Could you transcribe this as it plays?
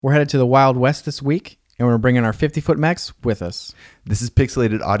We're headed to the Wild West this week, and we're bringing our 50-foot mechs with us. This is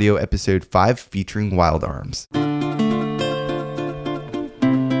Pixelated Audio Episode 5 featuring Wild Arms.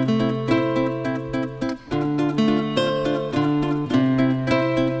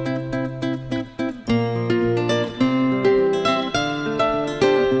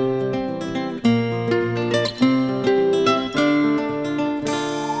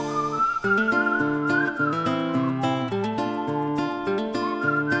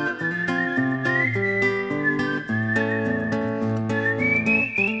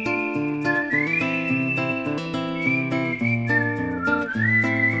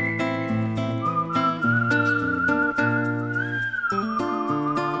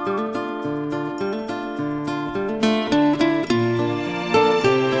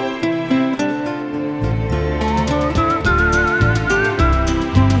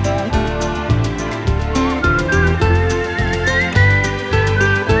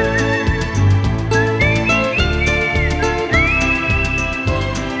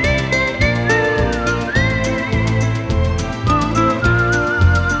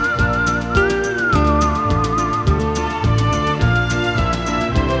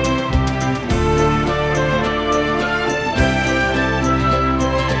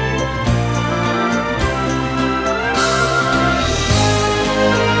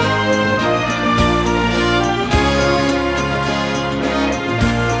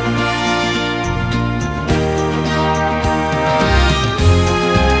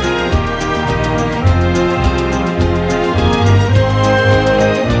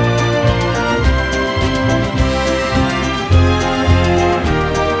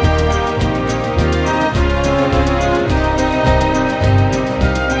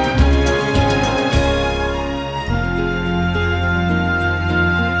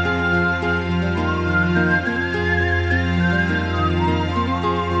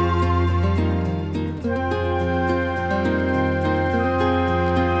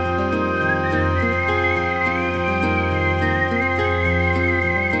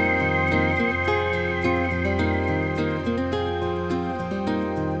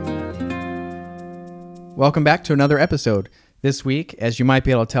 Welcome back to another episode. This week, as you might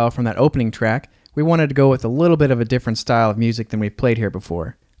be able to tell from that opening track, we wanted to go with a little bit of a different style of music than we've played here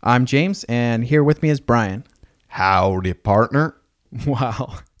before. I'm James, and here with me is Brian. Howdy, partner.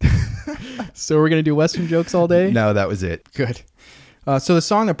 Wow. So we're going to do Western jokes all day? No, that was it. Good. So the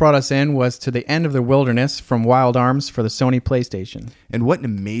song that brought us in was To the End of the Wilderness from Wild Arms for the Sony PlayStation. And what an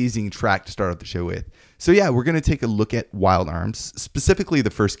amazing track to start off the show with. So yeah, we're going to take a look at Wild Arms, specifically the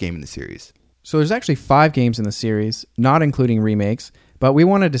first game in the series. So there's actually 5 games in the series, not including remakes, but we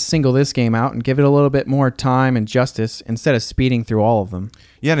wanted to single this game out and give it a little bit more time and justice instead of speeding through all of them.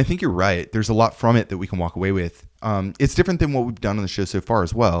 Yeah, and I think you're right. There's a lot from it that we can walk away with. It's different than what we've done on the show so far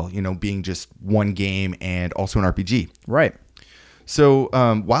as well, you know, being just one game and also an RPG. Right. So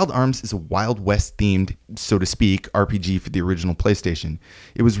Wild Arms is a Wild West themed, so to speak, RPG for the original PlayStation.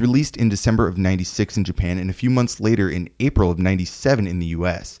 It was released in December of 96 in Japan and a few months later in April of 97 in the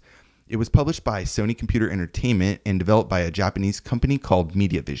US. It was published by Sony Computer Entertainment and developed by a Japanese company called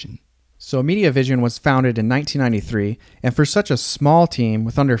Mediavision. So Mediavision was founded in 1993, and for such a small team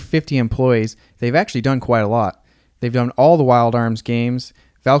with under 50 employees, they've actually done quite a lot. They've done all the Wild Arms games,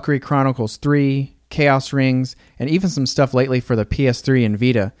 Valkyrie Chronicles 3, Chaos Rings, and even some stuff lately for the PS3 and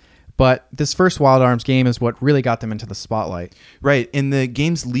Vita. But this first Wild Arms game is what really got them into the spotlight. Right, and the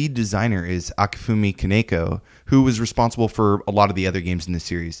game's lead designer is Akifumi Kaneko, who was responsible for a lot of the other games in the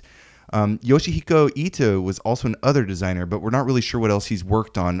series. Yoshihiko Ito was also an other designer, but we're not really sure what else he's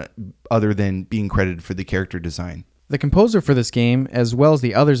worked on other than being credited for the character design. The composer for this game, as well as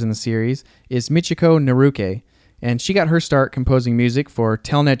the others in the series, is Michiko Naruke, and she got her start composing music for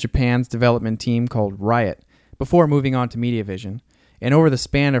Telnet Japan's development team called Riot, before moving on to Mediavision. And over the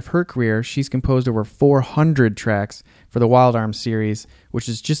span of her career, she's composed over 400 tracks for the Wild Arms series, which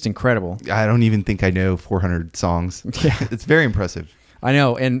is just incredible. I don't even think I know 400 songs. Yeah. It's very impressive. I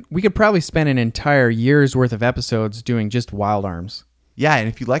know, and we could probably spend an entire year's worth of episodes doing just Wild Arms. Yeah, and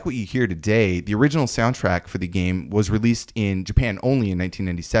if you like what you hear today, the original soundtrack for the game was released in Japan only in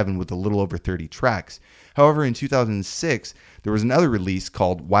 1997 with a little over 30 tracks. However, in 2006, there was another release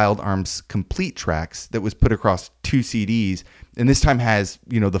called Wild Arms Complete Tracks that was put across 2 CDs, and this time has,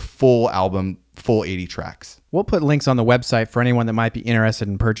 the full album, full 80 tracks. We'll put links on the website for anyone that might be interested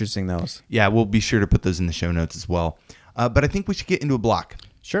in purchasing those. Yeah, we'll be sure to put those in the show notes as well. But I think we should get into a block.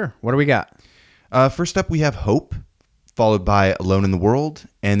 Sure. What do we got? First up, we have Hope, followed by Alone in the World,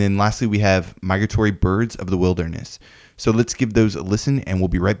 and then lastly, we have Migratory Birds of the Wilderness. So let's give those a listen, and we'll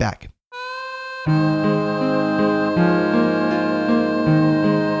be right back.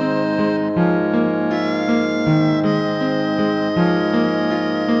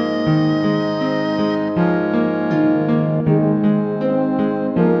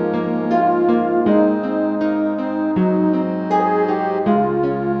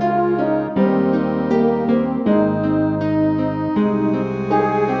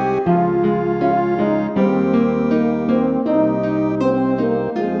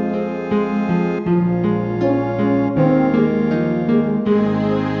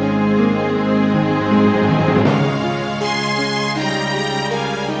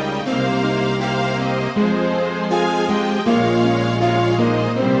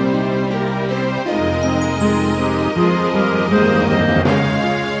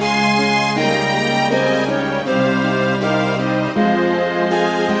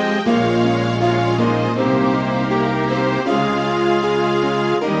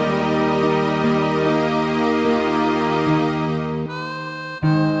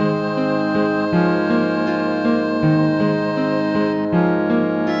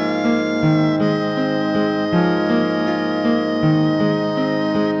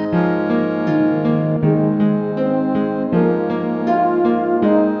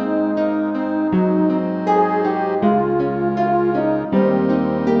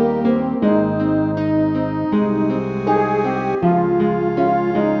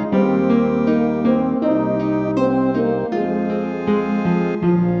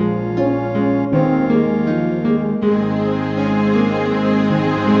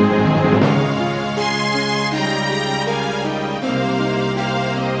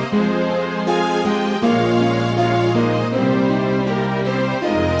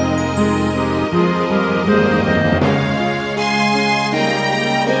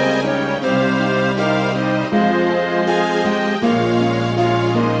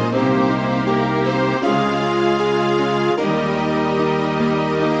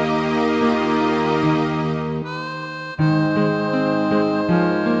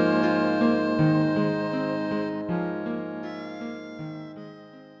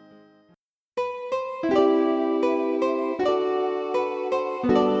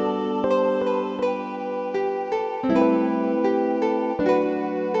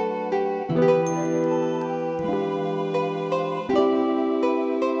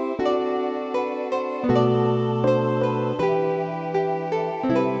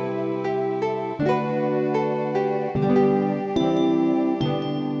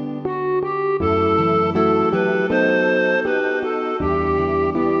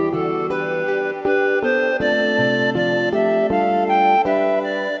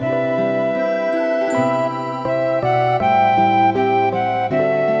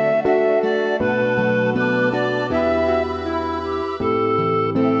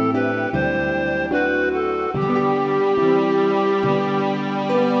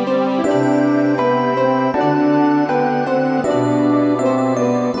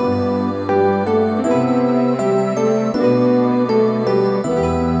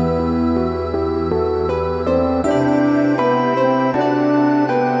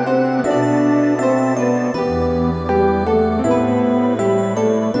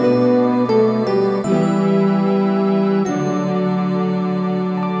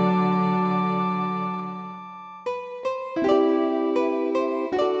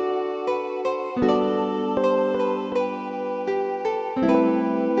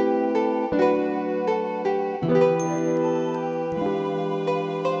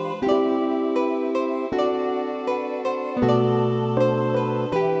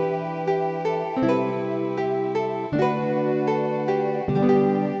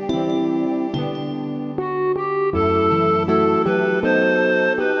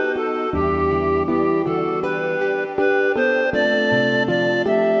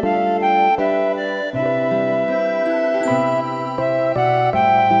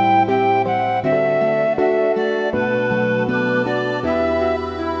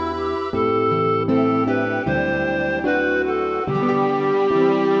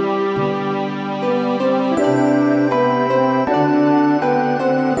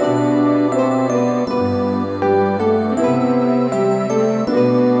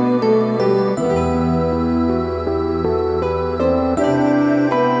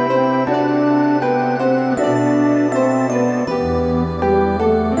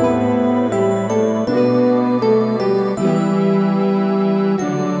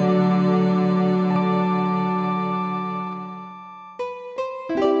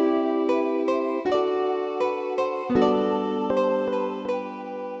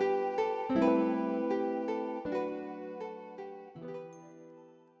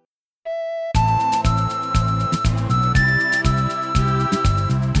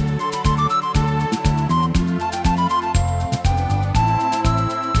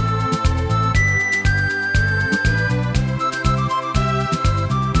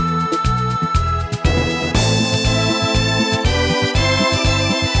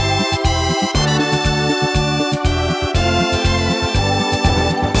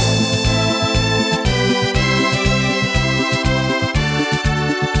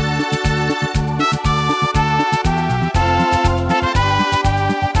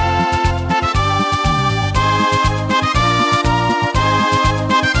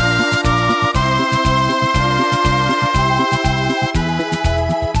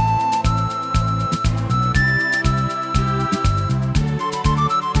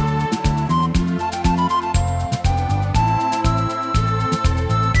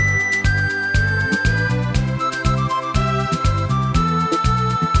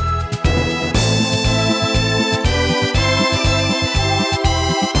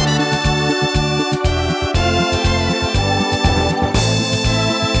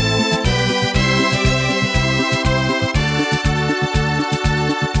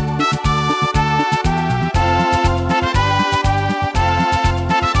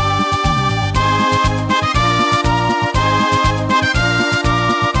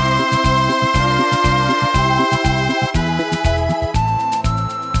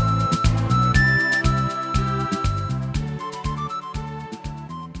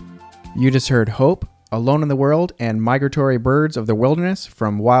 You just heard Hope, Alone in the World, and Migratory Birds of the Wilderness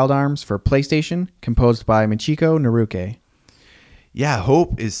from Wild Arms for PlayStation, composed by Michiko Naruke. Yeah,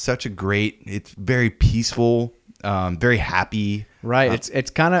 Hope is such a great, it's very peaceful, very happy. Right. It's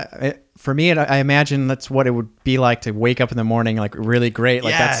kind of, for me, I imagine that's what it would be like to wake up in the morning, like really great.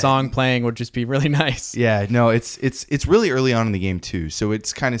 Like that song playing would just be really nice. Yeah, no, it's really early on in the game too. So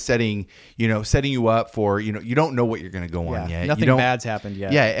it's kind of setting you up for, you don't know what you're going to go on yet. Nothing bad's happened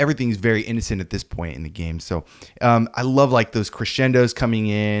yet. Yeah, everything's very innocent at this point in the game. So I love like those crescendos coming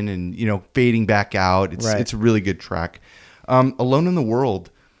in and, fading back out. It's a really good track. Alone in the World.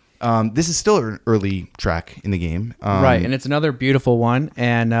 This is still an early track in the game. Right, and it's another beautiful one.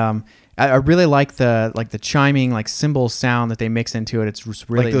 And I really like the chiming like cymbal sound that they mix into it. It's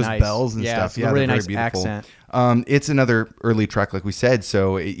really like those nice. bells and stuff. It's a really nice beautiful. accent. It's another early track, like we said.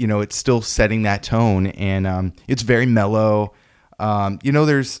 So it's still setting that tone, and it's very mellow.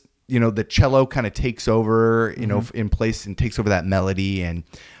 There's the cello kind of takes over, in place and takes over that melody, and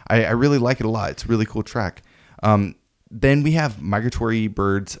I really like it a lot. It's a really cool track. Then we have Migratory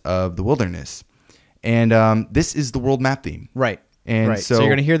Birds of the Wilderness, and this is the world map theme. Right. And so you're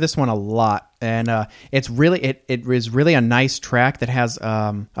going to hear this one a lot, and it's really it is really a nice track that has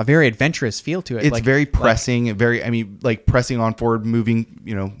a very adventurous feel to it. It's very pressing, pressing on forward,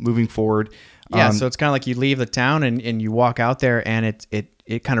 moving forward. Yeah, so it's kind of like you leave the town and you walk out there, and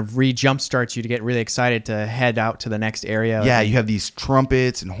it kind of re-jump starts you to get really excited to head out to the next area. Yeah, you have these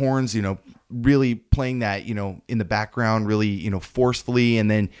trumpets and horns, really playing that, in the background, really, forcefully, and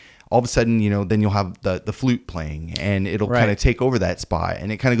then all of a sudden, then you'll have the flute playing, and it'll kind of take over that spot,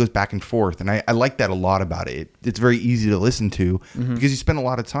 and it kind of goes back and forth. And I like that a lot about it. It's very easy to listen to because you spend a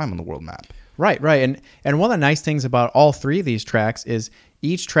lot of time on the world map. Right. And one of the nice things about all three of these tracks is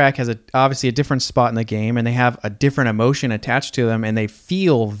each track has obviously a different spot in the game, and they have a different emotion attached to them, and they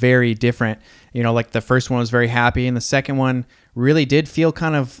feel very different. Like the first one was very happy, and the second one really did feel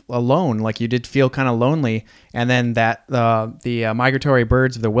kind of alone, like you did feel kind of lonely. And then that the Migratory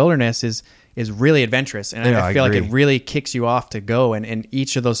Birds of the Wilderness is really adventurous, and I feel like it really kicks you off to go. And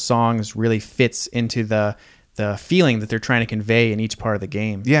each of those songs really fits into the feeling that they're trying to convey in each part of the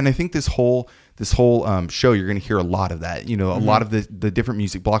game. Yeah, and I think this whole show, you're going to hear a lot of that. A lot of the different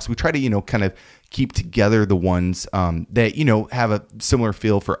music blocks. We try to kind of keep together the ones that have a similar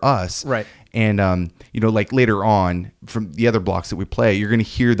feel for us. Right. And like later on from the other blocks that we play, you're going to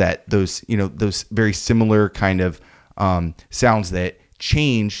hear that those very similar kind of sounds that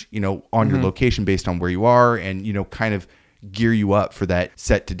change on your location based on where you are, and kind of gear you up for that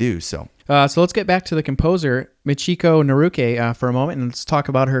set to do so. So let's get back to the composer, Michiko Naruke, for a moment, and let's talk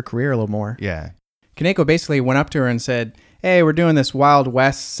about her career a little more. Yeah. Kaneko basically went up to her and said, hey, we're doing this Wild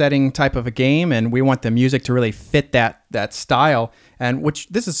West setting type of a game, and we want the music to really fit that style. And which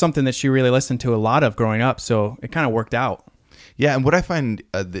this is something that she really listened to a lot of growing up, so it kind of worked out. Yeah, and what I find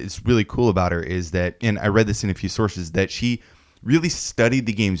is really cool about her is that, and I read this in a few sources, that she really studied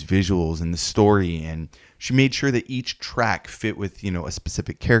the game's visuals and the story, and she made sure that each track fit with, a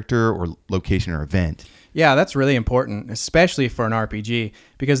specific character or location or event. Yeah, that's really important, especially for an RPG,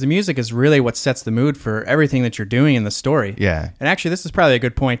 because the music is really what sets the mood for everything that you're doing in the story. Yeah. And actually, this is probably a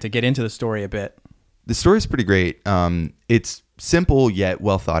good point to get into the story a bit. The story is pretty great. It's simple yet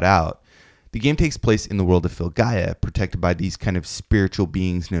well thought out. The game takes place in the world of Filgaia, protected by these kind of spiritual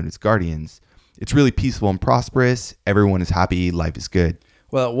beings known as guardians. It's really peaceful and prosperous. Everyone is happy. Life is good.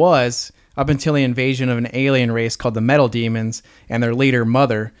 Well, it was, up until the invasion of an alien race called the Metal Demons and their leader,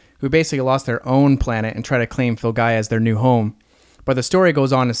 Mother, who basically lost their own planet and tried to claim Filgaia as their new home. But the story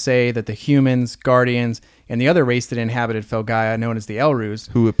goes on to say that the humans, Guardians, and the other race that inhabited Filgaia, known as the Elrus,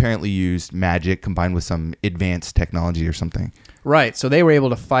 who apparently used magic combined with some advanced technology or something. Right, so they were able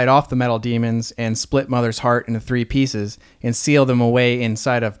to fight off the Metal Demons and split Mother's heart into 3 pieces and seal them away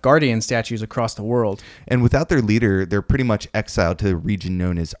inside of Guardian statues across the world. And without their leader, they're pretty much exiled to a region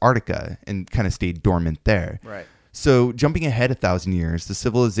known as Arctica and kind of stayed dormant there. Right. So jumping ahead 1,000 years, the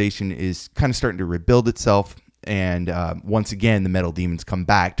civilization is kind of starting to rebuild itself. And once again, the Metal Demons come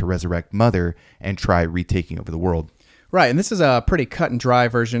back to resurrect Mother and try retaking over the world. Right, and this is a pretty cut and dry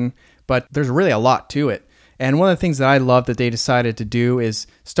version, but there's really a lot to it. And one of the things that I love that they decided to do is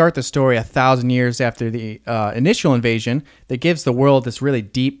start the story 1,000 years after the initial invasion that gives the world this really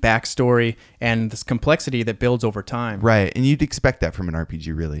deep backstory and this complexity that builds over time. Right, and you'd expect that from an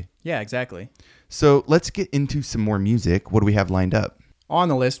RPG, really. Yeah, exactly. So let's get into some more music. What do we have lined up? On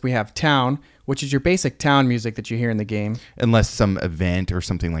the list, we have Town, which is your basic town music that you hear in the game. Unless some event or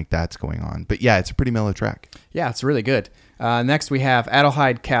something like that's going on. But yeah, it's a pretty mellow track. Yeah, it's really good. Next, we have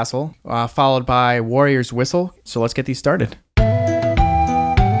Adelheid Castle, followed by Warrior's Whistle. So let's get these started.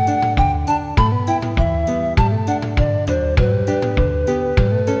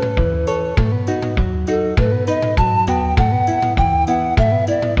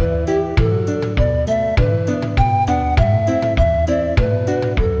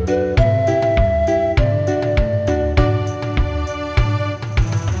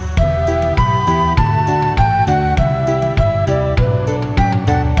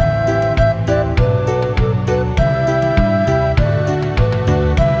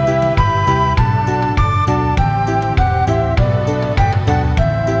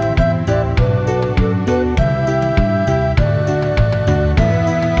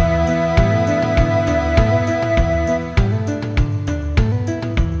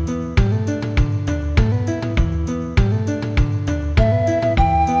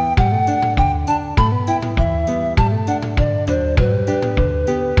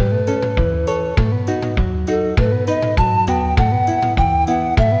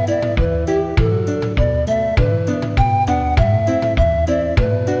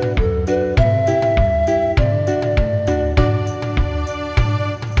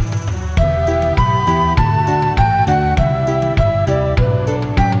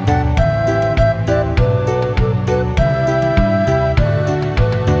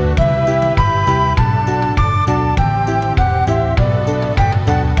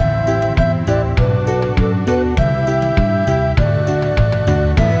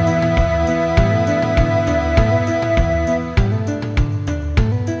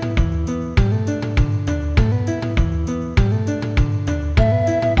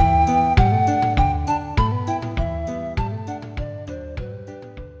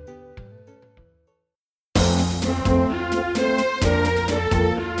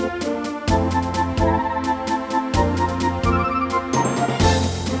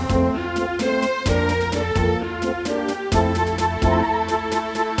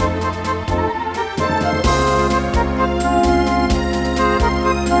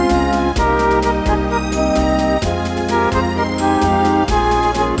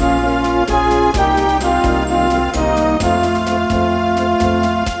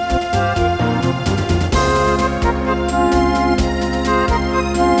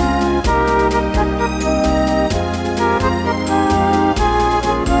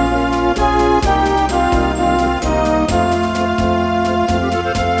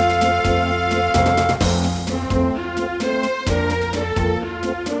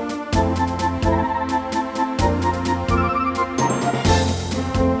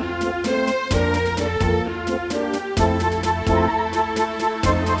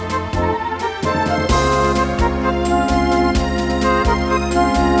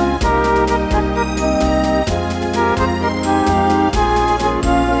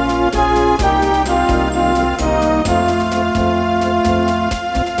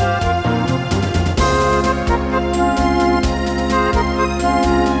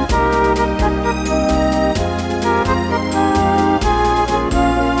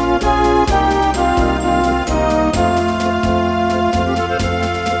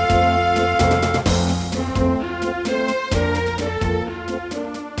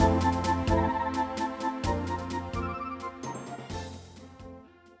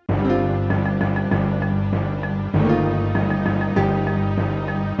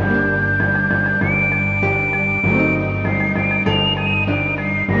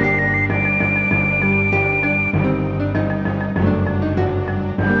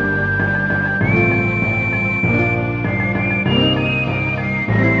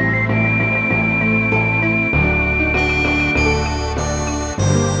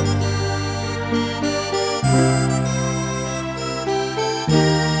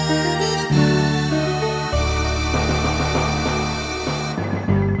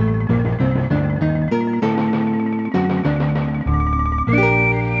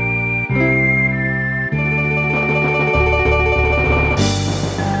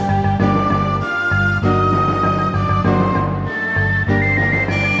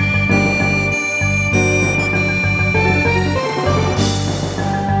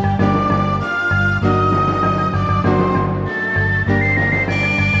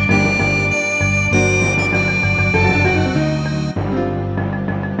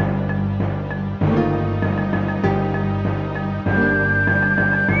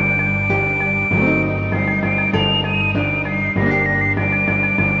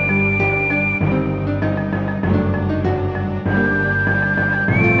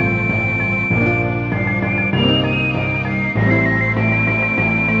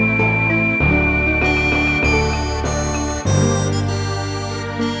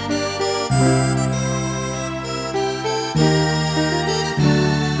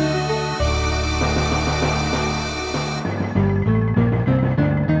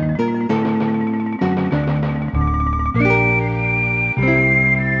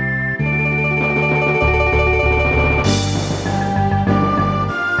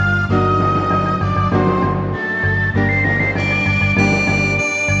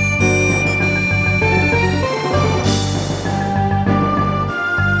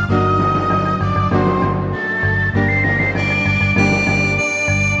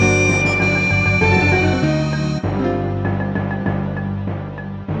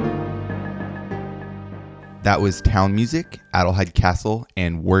 That was Town Music, Adelheid Castle,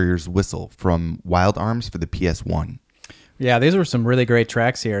 and Warrior's Whistle from Wild Arms for the PS1. Yeah, these were some really great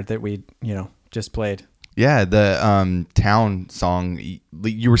tracks here that we, just played. Yeah, the Town song,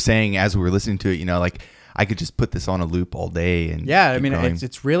 you were saying as we were listening to it, like I could just put this on a loop all day. And yeah, I mean,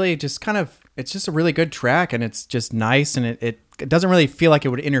 it's really just it's just a really good track, and it's just nice, and it doesn't really feel like it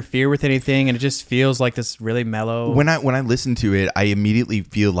would interfere with anything, and it just feels like this really mellow. When I listen to it, I immediately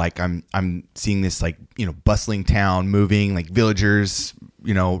feel like I'm seeing this like bustling town moving, like villagers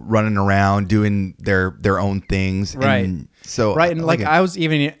running around doing their own things, right? And so right, and I was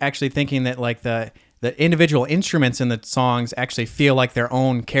even actually thinking that like the individual instruments in the songs actually feel like their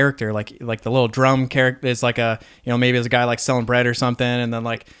own character, like the little drum character is like a maybe it's a guy like selling bread or something, and then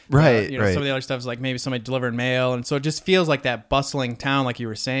like right. Some of the other stuff is like maybe somebody delivering mail, and so it just feels like that bustling town, like you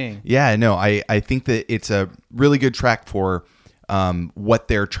were saying. Yeah, no, I think that it's a really good track for what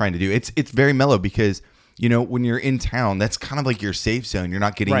they're trying to do. It's very mellow because when you're in town, that's kind of like your safe zone. You're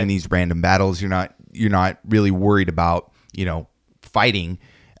not getting in these random battles. You're not really worried about fighting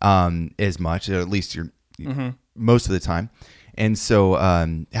as much, or at least you're most of the time. And so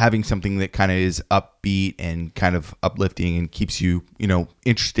having something that kind of is upbeat and kind of uplifting and keeps you,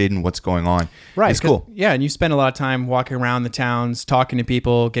 interested in what's going on is cool. Yeah, and you spend a lot of time walking around the towns, talking to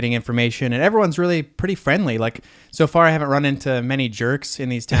people, getting information, and everyone's really pretty friendly. Like, so far I haven't run into many jerks in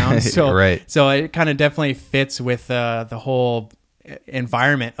these towns. So, right. So it kind of definitely fits with the whole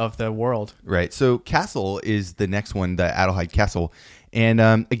environment of the world. Right. So Castle is the next one, the Adelheid Castle. And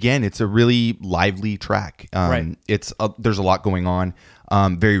again, it's a really lively track. Right. There's a lot going on.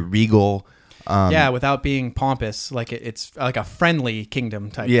 Very regal. Without being pompous, like it's like a friendly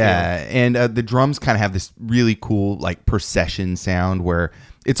kingdom type. Yeah, feel. and the drums kind of have this really cool like procession sound where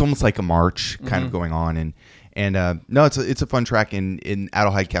it's almost like a march kind of going on. And no, it's a fun track. And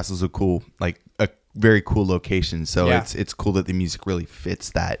Adelheid Castle is a very cool location. So it's cool that the music really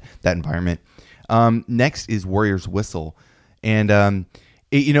fits that environment. Next is Warrior's Whistle. And,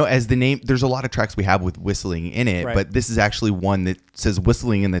 as the name, there's a lot of tracks we have with whistling in it, but this is actually one that says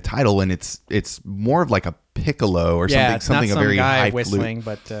whistling in the title, and it's more of like a piccolo or something, it's not a some very guy high whistling,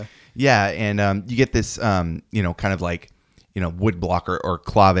 flute. but yeah, and you get this, kind of like wood block or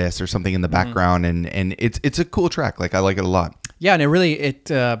clavis or something in the background, and it's a cool track. Like I like it a lot. Yeah, and it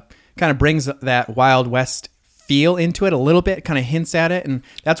kind of brings that Wild West feel into it a little bit, kind of hints at it, and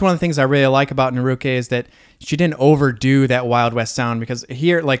that's one of the things I really like about Naruke is that she didn't overdo that Wild West sound, because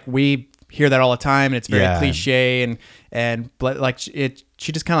here, like, we hear that all the time, and it's very cliche, and like she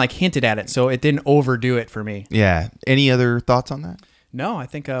just kind of like hinted at it, so it didn't overdo it for me. Yeah. Any other thoughts on that? No, I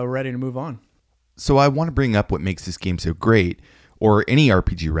think we're ready to move on. So I want to bring up what makes this game so great, or any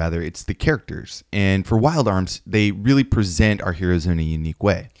RPG rather. It's the characters, and for Wild Arms, they really present our heroes in a unique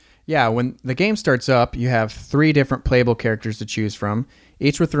way. Yeah, when the game starts up, you have 3 different playable characters to choose from,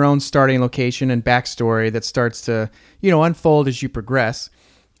 each with their own starting location and backstory that starts to, unfold as you progress.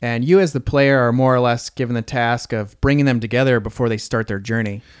 And you as the player are more or less given the task of bringing them together before they start their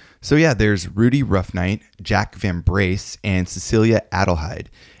journey. So yeah, there's Rudy Roughnight, Jack Van Brace, and Cecilia Adelheid.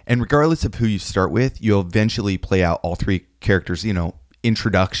 And regardless of who you start with, you'll eventually play out all 3 characters,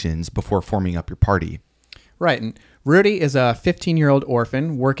 introductions before forming up your party. Right, and Rudy is a 15-year-old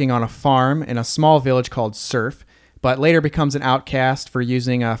orphan working on a farm in a small village called Surf, but later becomes an outcast for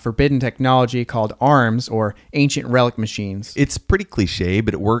using a forbidden technology called arms, or ancient relic machines. It's pretty cliche,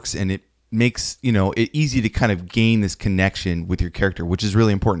 but it works, and it makes it easy to kind of gain this connection with your character, which is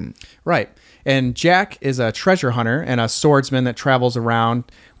really important. Right. And Jack is a treasure hunter and a swordsman that travels around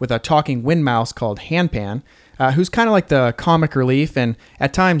with a talking wind mouse called Handpan, who's kind of like the comic relief and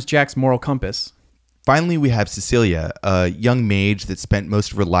at times Jack's moral compass. Finally, we have Cecilia, a young mage that spent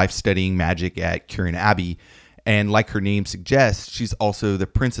most of her life studying magic at Kirin Abbey. And like her name suggests, she's also the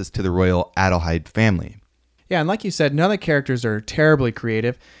princess to the royal Adelheid family. Yeah, and like you said, none of the characters are terribly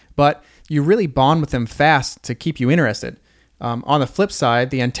creative, but you really bond with them fast to keep you interested. On the flip side,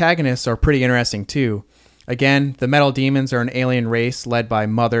 the antagonists are pretty interesting too. Again, the Metal Demons are an alien race led by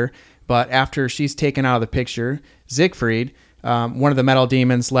Mother, but after she's taken out of the picture, Siegfried, one of the Metal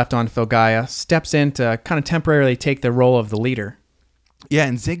Demons left on Filgaia, steps in to kind of temporarily take the role of the leader. Yeah,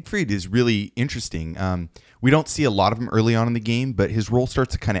 and Siegfried is really interesting. We don't see a lot of him early on in the game, but his role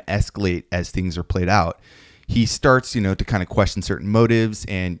starts to kind of escalate as things are played out. He starts, to kind of question certain motives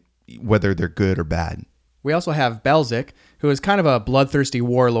and whether they're good or bad. We also have Belzik, who is kind of a bloodthirsty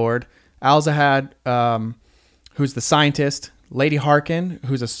warlord, Alzahad, who's the scientist, Lady Harkin,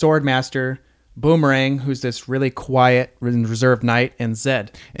 who's a sword master, Boomerang, who's this really quiet and reserved knight, and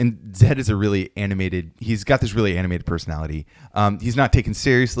Zed. And Zed is he's got this really animated personality. He's not taken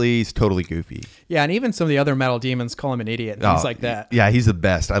seriously. He's totally goofy. Yeah, and even some of the other metal demons call him an idiot and things like that. Yeah, he's the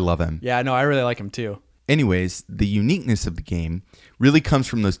best. I love him. Yeah, no, I really like him too. Anyways, the uniqueness of the game really comes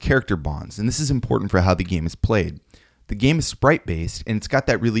from those character bonds, and this is important for how the game is played. The game is sprite-based, and it's got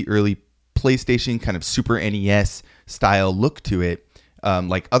that really early PlayStation kind of Super NES style look to it,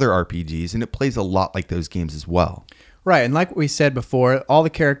 like other RPGs, and it plays a lot like those games as well. Right, and like we said before, all the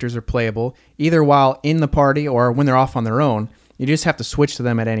characters are playable, either while in the party or when they're off on their own. You just have to switch to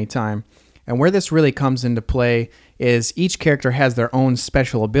them at any time. And where this really comes into play is each character has their own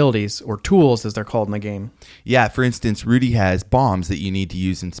special abilities, or tools as they're called in the game. Yeah, for instance, Rudy has bombs that you need to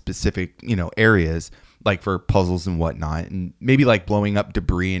use in specific, areas, like for puzzles and whatnot, and maybe like blowing up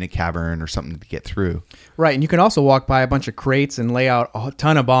debris in a cavern or something to get through. Right, and you can also walk by a bunch of crates and lay out a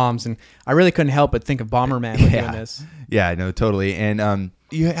ton of bombs, and I really couldn't help but think of Bomberman when doing this. Yeah, no, totally. And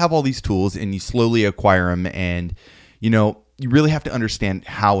you have all these tools, and you slowly acquire them, and, you really have to understand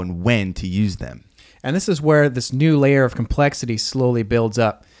how and when to use them. And this is where this new layer of complexity slowly builds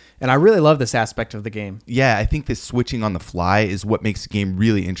up. And I really love this aspect of the game. Yeah, I think this switching on the fly is what makes the game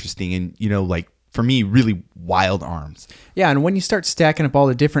really interesting and, for me, really wild arms. Yeah, and when you start stacking up all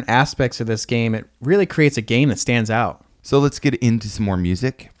the different aspects of this game, it really creates a game that stands out. So let's get into some more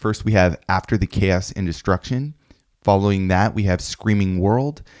music. First, we have After the Chaos and Destruction. Following that, we have Screaming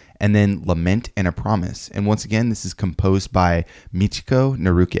World, and then Lament and a Promise. And once again, this is composed by Michiko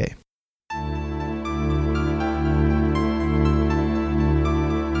Naruke.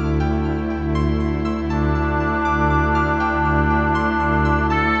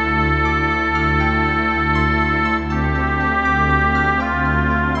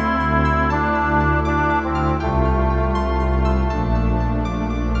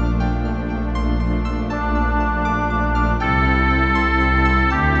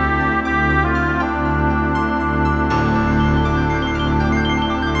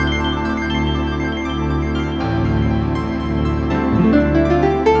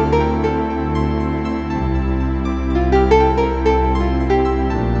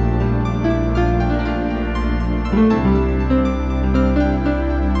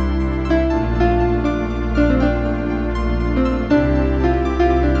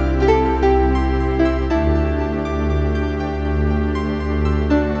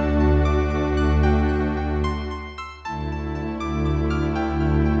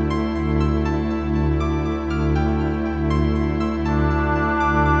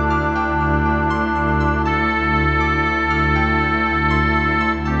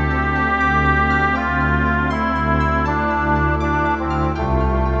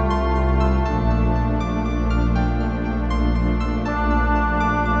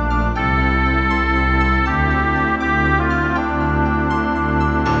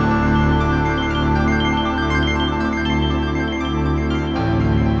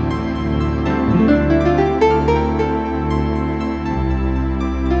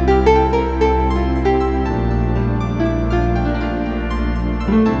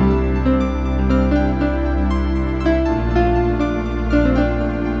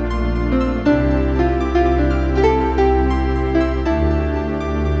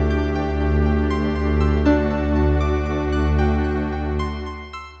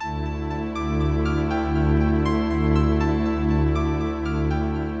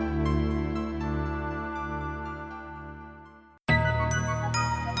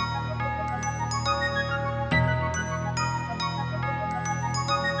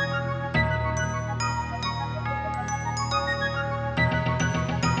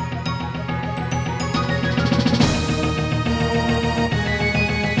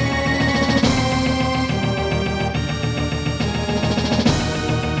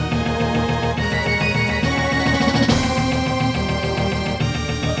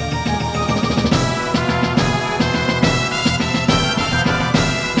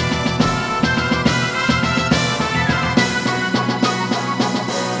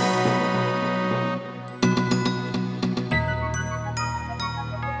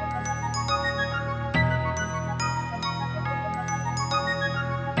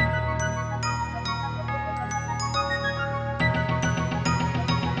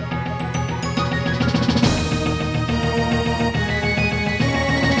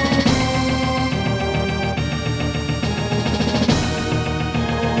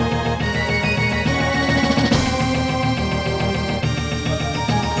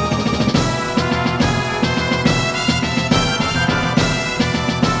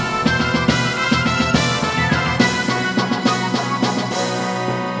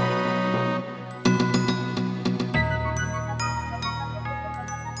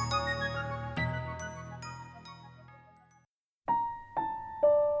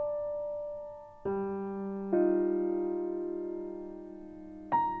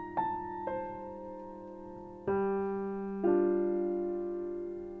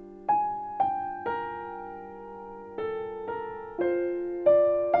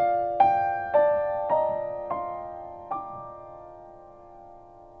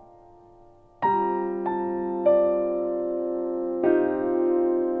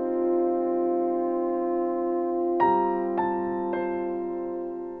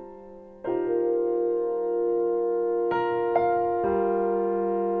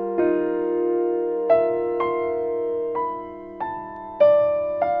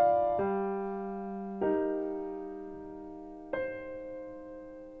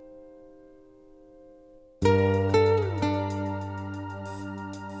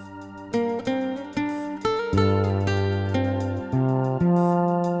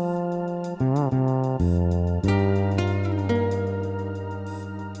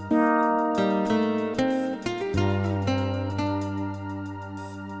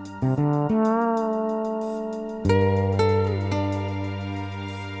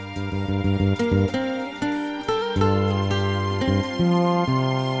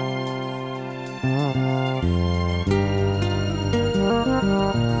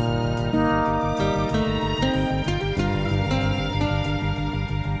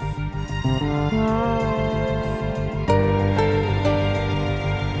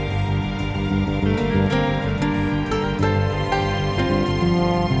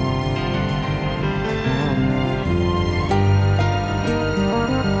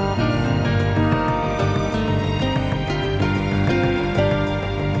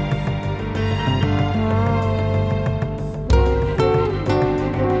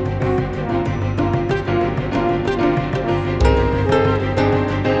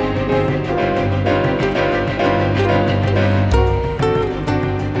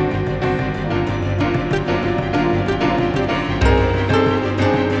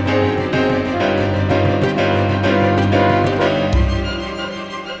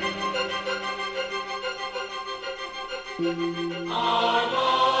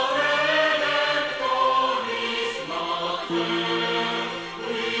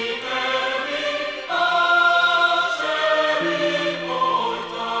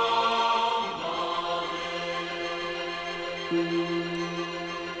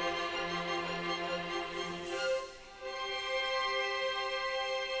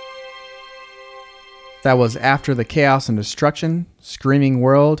 That was After the Chaos and Destruction, Screaming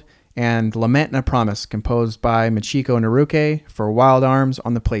World, and Lament and a Promise, composed by Michiko Naruke for Wild Arms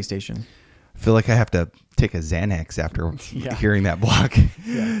on the PlayStation. I feel like I have to take a Xanax after hearing that block.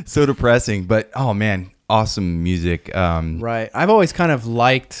 Yeah. So depressing, but oh man, awesome music. Right. I've always kind of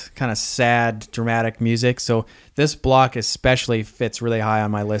liked kind of sad, dramatic music, so this block especially fits really high on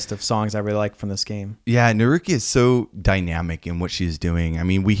my list of songs I really like from this game. Yeah, Naruke is so dynamic in what she's doing. I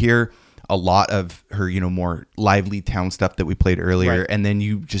mean, we hear a lot of her, more lively town stuff that we played earlier. Right. And then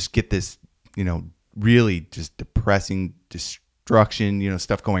you just get this, really just depressing destruction,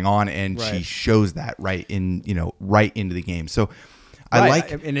 stuff going on. And she shows that right into the game. So I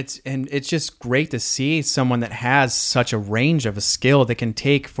like, and it's just great to see someone that has such a range of a skill that can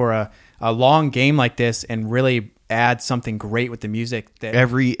take for a long game like this and really add something great with the music. That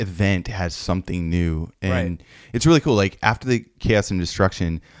every event has something new. And it's really cool. Like after the Chaos and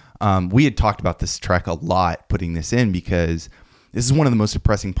Destruction, we had talked about this track a lot, putting this in because this is one of the most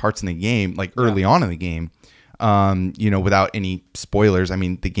depressing parts in the game, like early on in the game, without any spoilers. I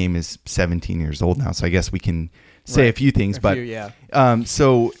mean, the game is 17 years old now, so I guess we can say a few things.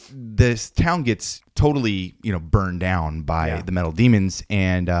 So this town gets totally, burned down by the metal demons,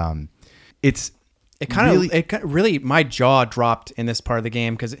 and it really my jaw dropped in this part of the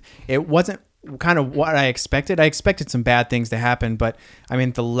game because it wasn't kind of what I expected. I expected some bad things to happen, but I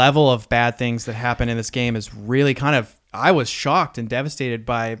mean, the level of bad things that happen in this game is really I was shocked and devastated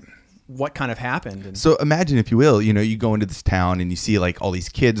by what kind of happened. And so imagine, if you will, you go into this town and you see like all these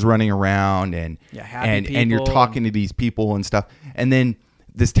kids running around and you're talking to these people and stuff. And then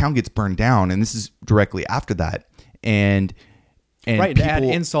this town gets burned down, and this is directly after that. And right. To add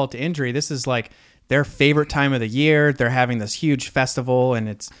insult to injury, this is like their favorite time of the year. They're having this huge festival,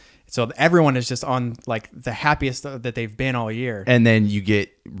 and so everyone is just on like the happiest that they've been all year. And then you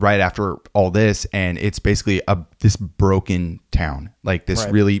get right after all this, and it's basically this broken town. Like this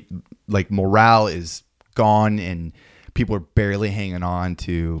really, like morale is gone, and people are barely hanging on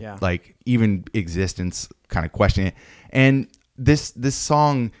to like even existence, kind of questioning it. And this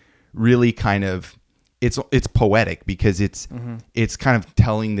song really kind of it's poetic because it's kind of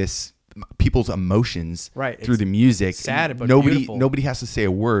telling this people's emotions through the music. Sad, but beautiful. Nobody has to say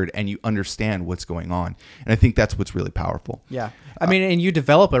a word, and you understand what's going on. And I think that's what's really powerful. Yeah. I mean, and you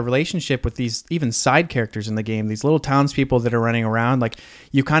develop a relationship with these even side characters in the game, these little townspeople that are running around. Like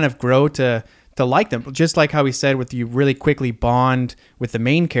you kind of grow to like them. Just like how we said with you really quickly bond with the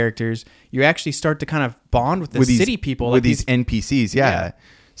main characters, you actually start to kind of bond with the city people. With these NPCs, yeah.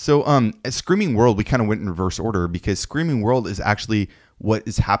 So at Screaming World, we kind of went in reverse order because Screaming World is actually what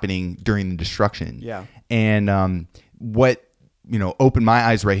is happening during the destruction. Yeah. And what, opened my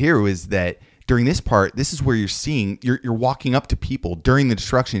eyes right here was that during this part, this is where you're walking up to people during the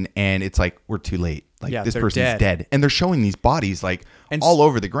destruction, and it's like, we're too late. Like this person's dead. And they're showing these bodies like all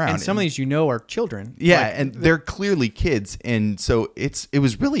over the ground. And some of these, are children. Yeah. And they're clearly kids. And so it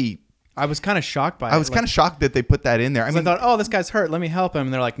was really I was kind of shocked by it. I was kind of shocked that they put that in there. I thought, oh, this guy's hurt. Let me help him.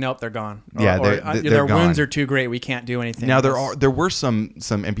 And they're like, nope, they're gone. Yeah, their they're wounds gone. are too great. We can't do anything. Now there were some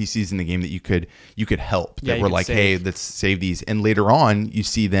NPCs in the game that you could help that were like, hey, let's save these. And later on, you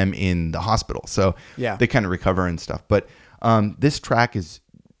see them in the hospital, so they kind of recover and stuff. But this track is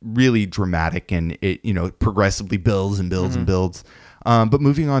really dramatic, and it progressively builds and builds and builds. But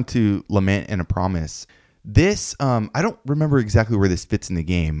moving on to Lament and a Promise. This, I don't remember exactly where this fits in the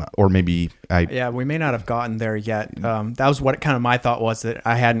game, or maybe we may not have gotten there yet. That was what kind of my thought was, that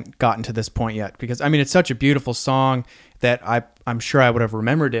I hadn't gotten to this point yet, because I mean, it's such a beautiful song that I'm sure I would have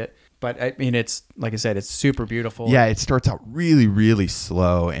remembered it. But I mean, it's like I said, it's super beautiful. Yeah, it starts out really, really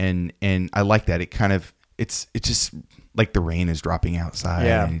slow, and I like that. It kind of it's just like the rain is dropping outside,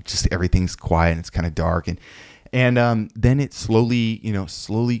 and just everything's quiet and it's kind of dark, and then it slowly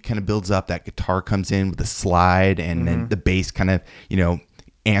kind of builds up. That guitar comes in with a slide, and then the bass kind of,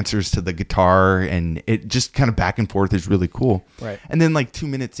 answers to the guitar, and it just kind of back and forth is really cool. Right. And then like 2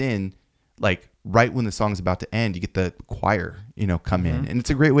 minutes in, like right when the song's about to end, you get the choir, come in, and it's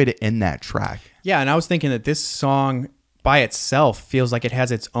a great way to end that track. Yeah. And I was thinking that this song by itself feels like it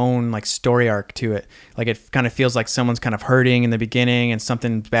has its own like story arc to it. Like it kind of feels like someone's kind of hurting in the beginning and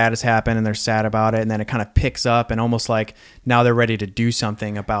something bad has happened and they're sad about it, and then it kind of picks up and almost like now they're ready to do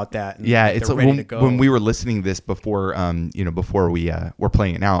something about that. And yeah, it's ready to go. When we were listening to this before, before we were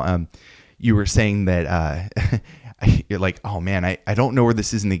playing it now, you were saying that you're like, oh man, I don't know where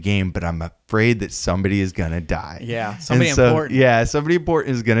this is in the game, but I'm afraid that somebody is gonna die. Yeah, somebody important. Yeah, somebody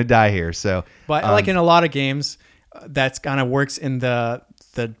important is gonna die here. So, but like in a lot of games, that's kind of works in the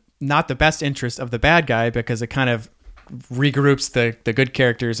not the best interest of the bad guy, because it kind of regroups the good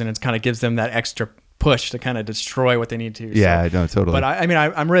characters, and it kind of gives them that extra push to kind of destroy what they need to. Yeah, no, totally. But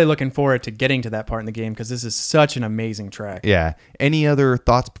I'm really looking forward to getting to that part in the game, because this is such an amazing track. Yeah. Any other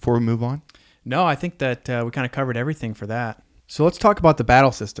thoughts before we move on? No, I think that we kind of covered everything for that. So let's talk about the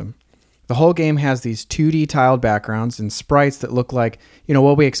battle system. The whole game has these 2D tiled backgrounds and sprites that look like,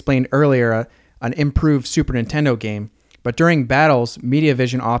 what we explained earlier, an improved Super Nintendo game. But during battles,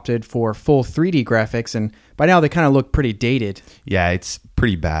 MediaVision opted for full 3D graphics, and by now they kind of look pretty dated. Yeah, it's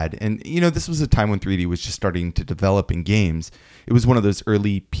pretty bad. And, this was a time when 3D was just starting to develop in games. It was one of those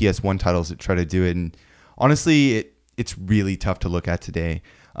early PS1 titles that tried to do it. And honestly, it's really tough to look at today.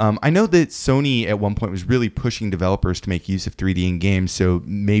 I know that Sony at one point was really pushing developers to make use of 3D in games, so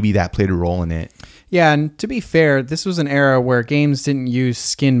maybe that played a role in it. Yeah, and to be fair, this was an era where games didn't use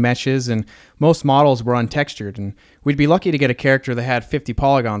skin meshes, and most models were untextured, and we'd be lucky to get a character that had 50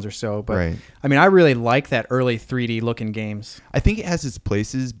 polygons or so. But right. I mean, I really like that early 3D looking games. I think it has its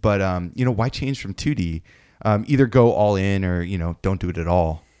places, but why change from 2D? Either go all in or don't do it at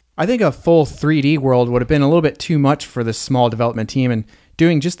all. I think a full 3D world would have been a little bit too much for this small development team, and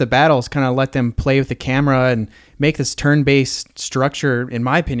doing just the battles kind of let them play with the camera and make this turn-based structure, in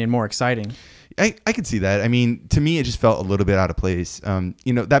my opinion, more exciting. I could see that. I mean, to me, it just felt a little bit out of place.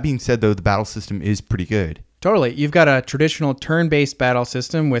 That being said, though, the battle system is pretty good. Totally. You've got a traditional turn-based battle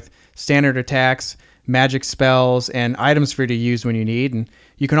system with standard attacks, magic spells, and items for you to use when you need. And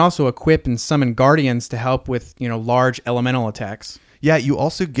you can also equip and summon guardians to help with, large elemental attacks. Yeah, you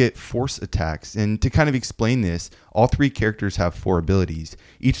also get force attacks. And to kind of explain this, all three characters have 4 abilities.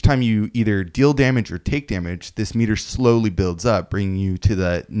 Each time you either deal damage or take damage, this meter slowly builds up, bringing you to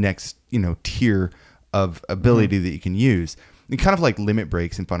the next, tier of ability that you can use. And kind of like limit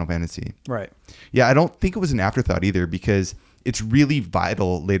breaks in Final Fantasy. Right. Yeah, I don't think it was an afterthought either, because it's really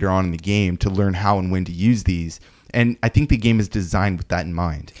vital later on in the game to learn how and when to use these. And I think the game is designed with that in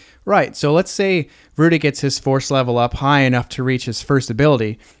mind. Right. So let's say Rudy gets his force level up high enough to reach his first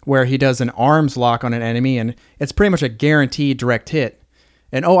ability, where he does an arms lock on an enemy, and it's pretty much a guaranteed direct hit.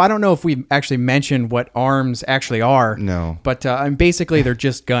 And I don't know if we actually mentioned what arms actually are. No. But basically they're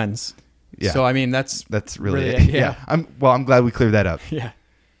just guns. Yeah. So I mean that's really it. Yeah. I'm glad we cleared that up. Yeah.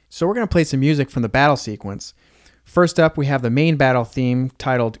 So we're going to play some music from the battle sequence. First up, we have the main battle theme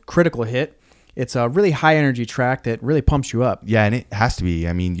titled Critical Hit. It's a really high energy track that really pumps you up. Yeah, and it has to be.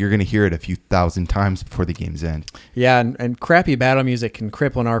 I mean, you're going to hear it a few thousand times before the game's end. Yeah, and crappy battle music can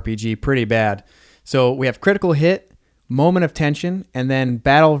cripple an RPG pretty bad. So we have Critical Hit, Moment of Tension, and then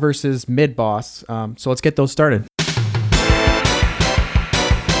Battle versus Mid-Boss. So let's get those started.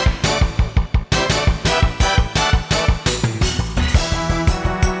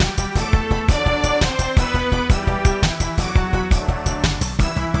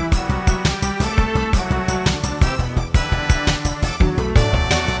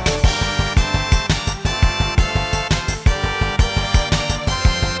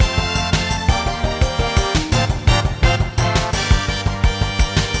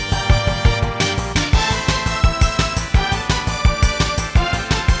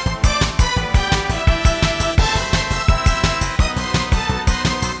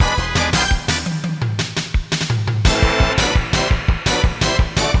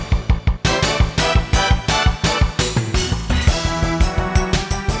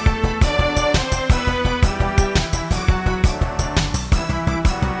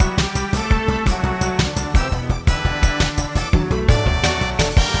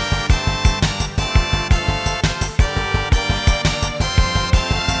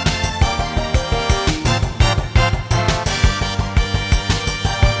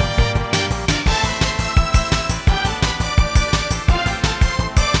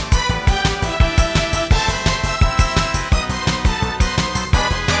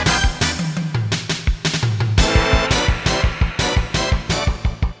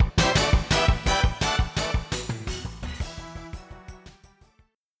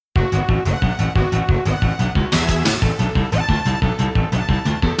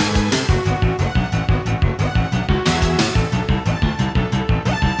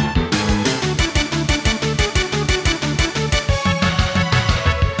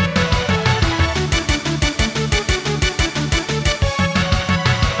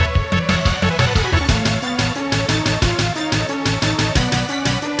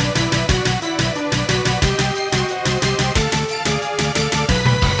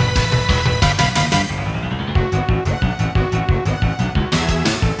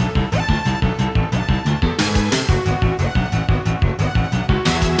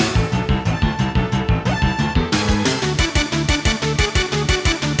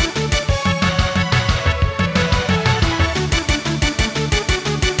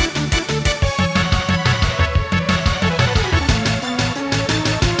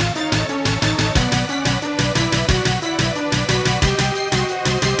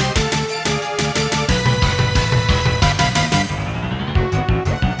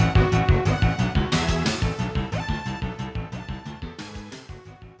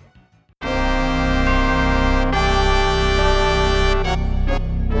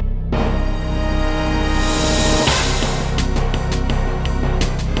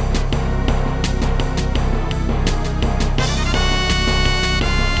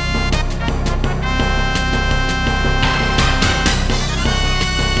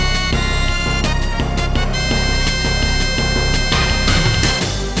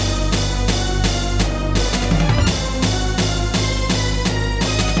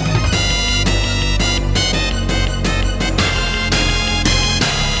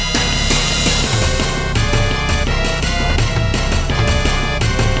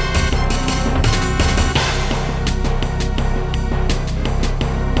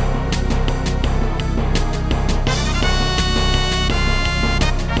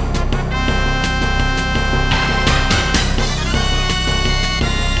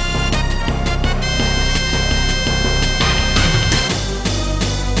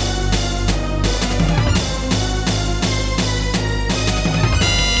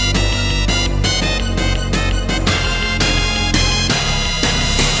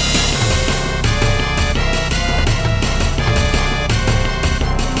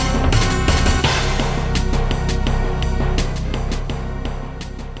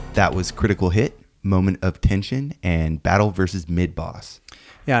 That was Critical Hit, Moment of Tension, and Battle versus Mid Boss.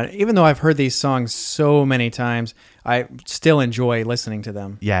 Yeah, even though I've heard these songs so many times, I still enjoy listening to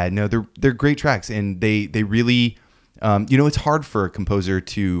them. Yeah, no, they're great tracks, and they really, it's hard for a composer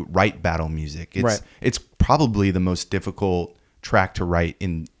to write battle music. It's probably the most difficult track to write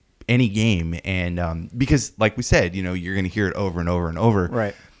in any game, and because, like we said, you're going to hear it over and over and over.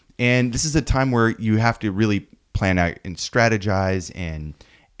 Right. And this is a time where you have to really plan out and strategize and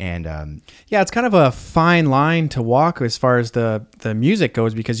yeah, it's kind of a fine line to walk as far as the music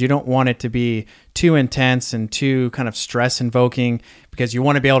goes, because you don't want it to be too intense and too kind of stress invoking, because you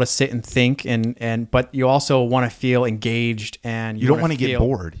want to be able to sit and think but you also want to feel engaged, and you don't want to get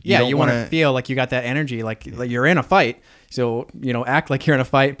bored. You want to feel like you got that energy, like you're in a fight. So, act like you're in a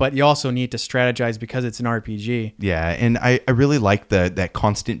fight, but you also need to strategize because it's an RPG. Yeah, and I really like that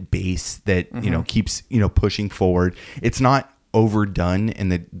constant bass that, keeps, pushing forward. It's not overdone, and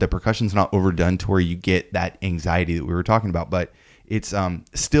the percussion's not overdone to where you get that anxiety that we were talking about, but it's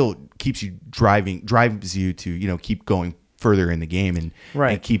still keeps you drives you to, keep going further in the game, and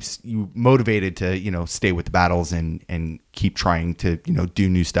it keeps you motivated to, stay with the battles and keep trying to, do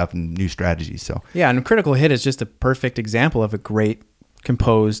new stuff and new strategies. So yeah, and Critical Hit is just a perfect example of a great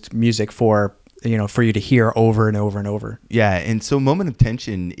composed music for you to hear over and over and over. Yeah, and so Moment of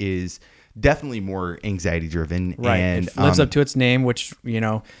Tension is definitely more anxiety driven, right? And it lives up to its name, which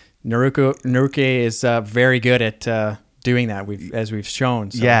Naruke is very good at doing that. As we've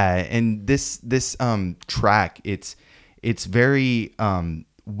shown. So. Yeah, and this track, it's very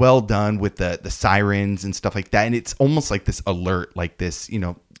well done with the sirens and stuff like that, and it's almost like this alert, like this,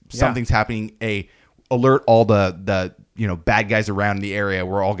 something's happening. Alert all the bad guys around the area.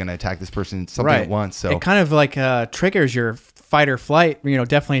 We're all going to attack this person, something at once. So it kind of like triggers your fight or flight,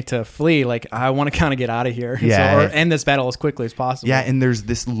 definitely to flee. Like, I want to kind of get out of here, or end this battle as quickly as possible. Yeah, and there's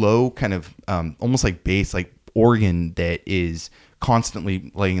this low kind of almost like bass, like organ that is constantly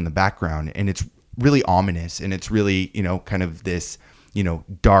playing in the background, and it's really ominous, and it's really kind of this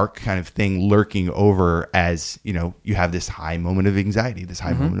dark kind of thing lurking over as you have this high moment of anxiety, this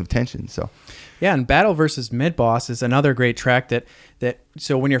high moment of tension. So yeah, and Battle versus Mid Boss is another great track that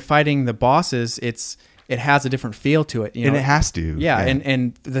so when you're fighting the bosses, it has a different feel to it, and it has to. Yeah,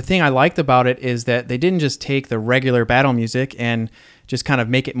 and the thing I liked about it is that they didn't just take the regular battle music and just kind of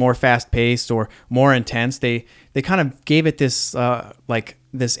make it more fast paced or more intense. They kind of gave it this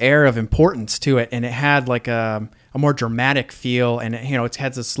this air of importance to it, and it had like a more dramatic feel, and it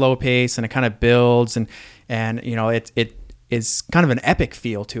has a slow pace, and it kind of builds, and it is kind of an epic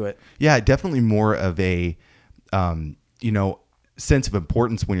feel to it. Yeah, definitely more of a sense of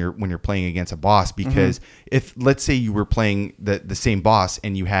importance when you're playing against a boss, because if, let's say, you were playing the same boss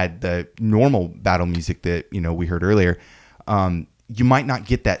and you had the normal battle music that we heard earlier, you might not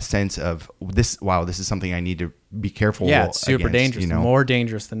get that sense of this is something I need to be careful. Yeah, it's super dangerous, more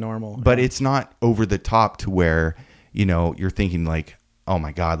dangerous than normal. But it's not over the top to where you're thinking like, oh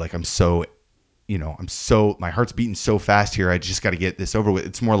my god, like I'm so my heart's beating so fast here, I just got to get this over with.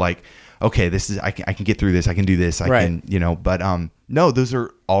 It's more like, okay, I can get through this, I can do this, I can, but no, those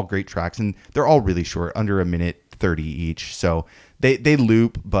are all great tracks, and they're all really short, under 1:30 each. So they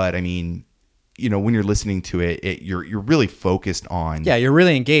loop, but I mean, when you're listening to it, you're really focused on. Yeah, you're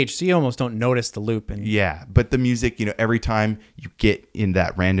really engaged, so you almost don't notice the loop. Yeah, but the music, every time you get in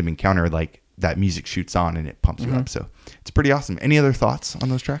that random encounter, like that music shoots on and it pumps you up. So it's pretty awesome. Any other thoughts on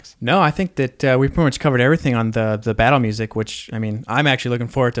those tracks? No, I think that we pretty much covered everything on the battle music, which, I mean, I'm actually looking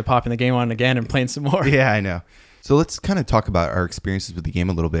forward to popping the game on again and playing some more. Yeah, I know. So let's kind of talk about our experiences with the game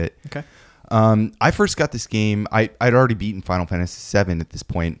a little bit. Okay. I first got this game, I'd already beaten Final Fantasy VII at this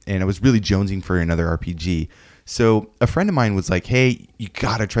point, and I was really jonesing for another RPG. So a friend of mine was like, hey, you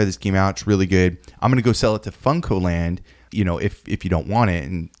got to try this game out. It's really good. I'm going to go sell it to Funko Land, if you don't want it.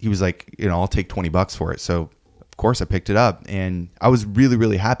 And he was like, I'll take $20 for it. So of course I picked it up, and I was really,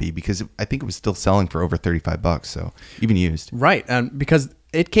 really happy because I think it was still selling for over $35. So even used. Right. Because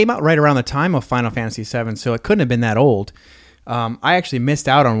it came out right around the time of Final Fantasy VII. So it couldn't have been that old. I actually missed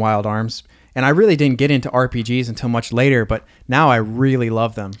out on Wild Arms, and I really didn't get into RPGs until much later, but now I really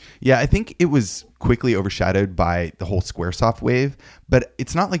love them. Yeah, I think it was quickly overshadowed by the whole Squaresoft wave, but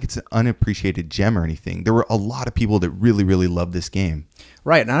it's not like it's an unappreciated gem or anything. There were a lot of people that really, really loved this game.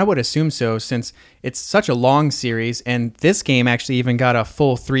 Right, and I would assume so, since it's such a long series, and this game actually even got a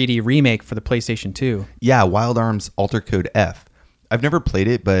full 3D remake for the PlayStation 2. Yeah, Wild Arms Alter Code F. I've never played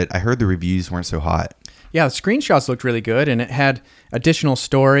it, but I heard the reviews weren't so hot. Yeah, the screenshots looked really good, and it had additional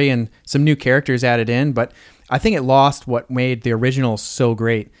story and some new characters added in, but I think it lost what made the original so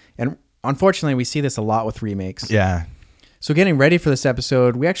great. And unfortunately, we see this a lot with remakes. Yeah. So getting ready for this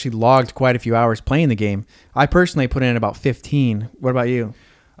episode, we actually logged quite a few hours playing the game. I personally put in about 15. What about you?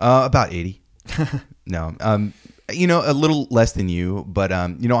 About 80. No, a little less than you, but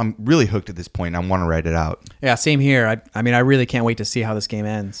I'm really hooked at this point. I want to write it out. Yeah, same here. I mean, I really can't wait to see how this game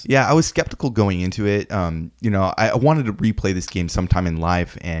ends. Yeah, I was skeptical going into it. I wanted to replay this game sometime in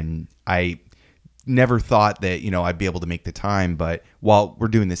life, and I never thought that I'd be able to make the time. But while we're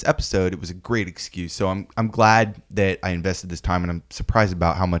doing this episode, it was a great excuse. So I'm glad that I invested this time, and I'm surprised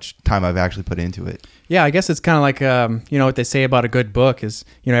about how much time I've actually put into it. Yeah, I guess it's kind of like what they say about a good book is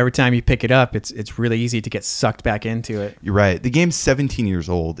every time you pick it up, it's really easy to get sucked back into it. You're right. The game's 17 years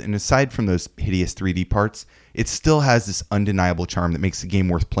old, and aside from those hideous 3D parts, it still has this undeniable charm that makes the game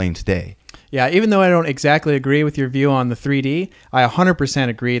worth playing today. Yeah, even though I don't exactly agree with your view on the 3D, I 100%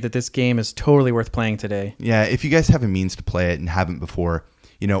 agree that this game is totally worth playing today. Yeah, if you guys have a means to play it and haven't before,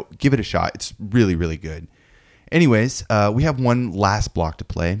 give it a shot. It's really, really good. Anyways, we have one last block to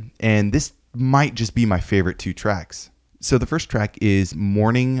play, and this might just be my favorite 2 tracks. So the first track is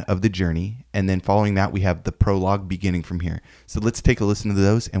Morning of the Journey, and then following that, we have the prologue beginning from here. So let's take a listen to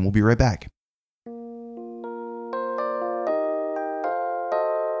those, and we'll be right back.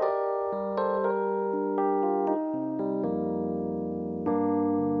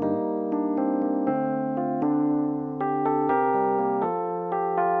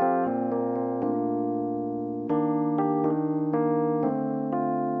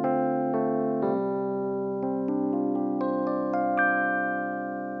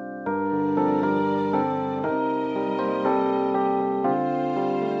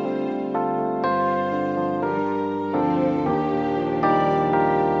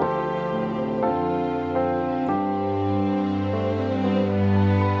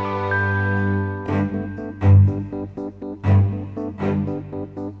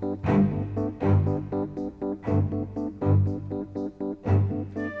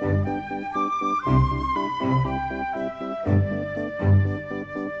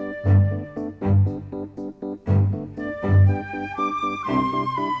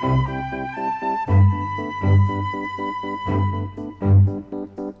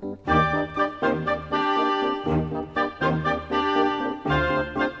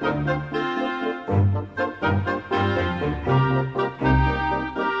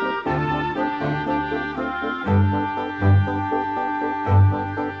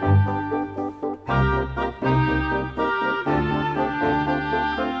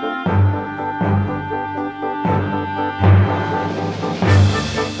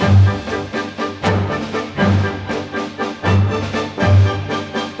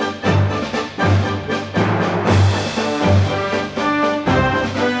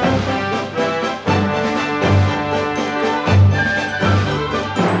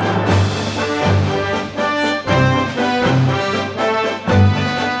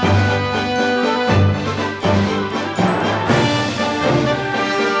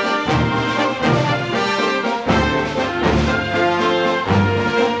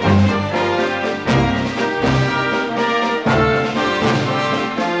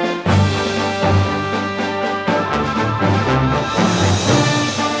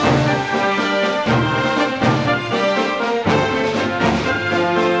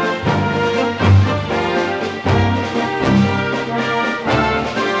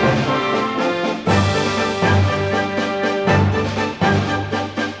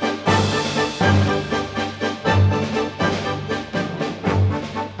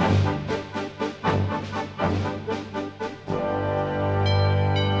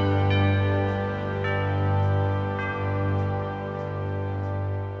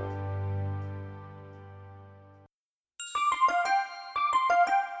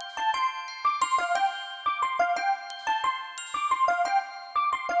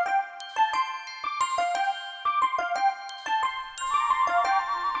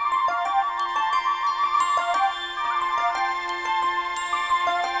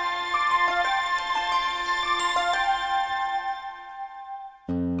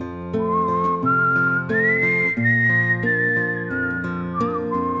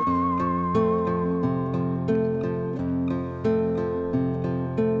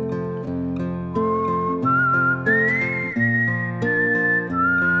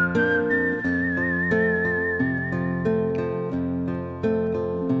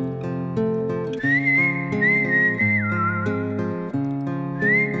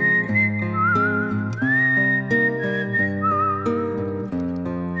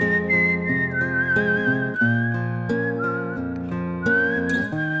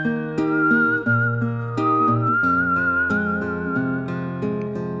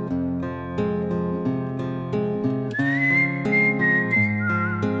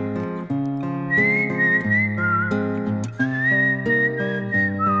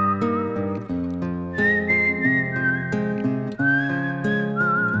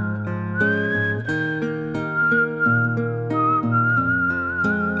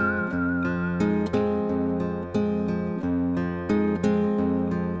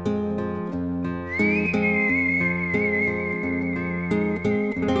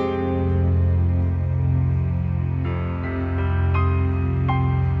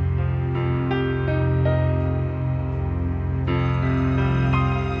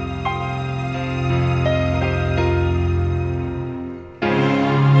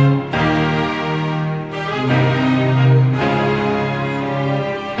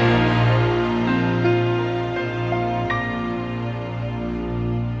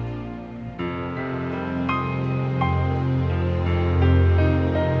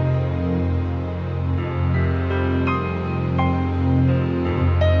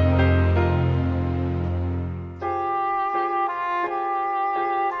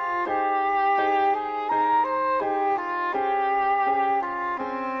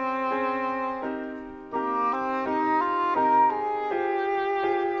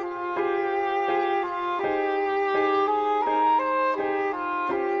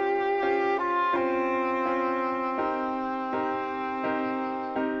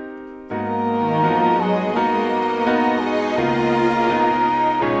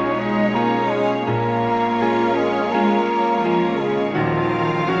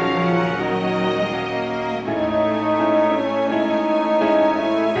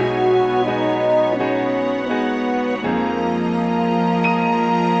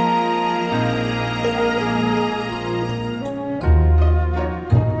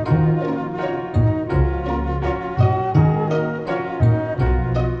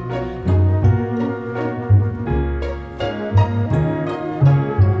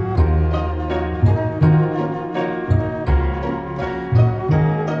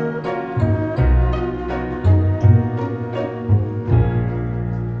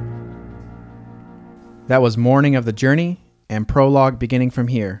 That was Morning of the Journey and Prologue Beginning from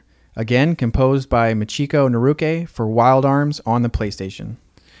Here. Again, composed by Michiko Naruke for Wild Arms on the PlayStation.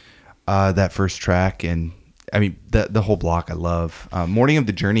 That first track, and I mean the whole block I love. Morning of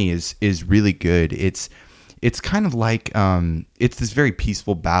the Journey is really good. It's kind of like it's this very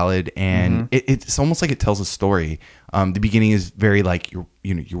peaceful ballad, and it's almost like it tells a story. The beginning is very like you're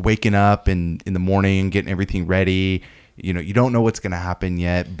waking up and in the morning, getting everything ready. You don't know what's going to happen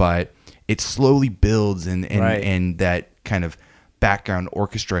yet, but it slowly builds, and that kind of background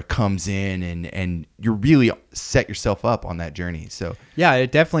orchestra comes in, and you really set yourself up on that journey. So yeah,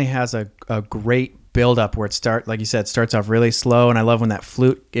 it definitely has a great build up where like you said, starts off really slow, and I love when that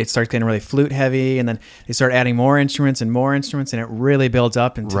flute, it starts getting really flute heavy, and then they start adding more instruments, and it really builds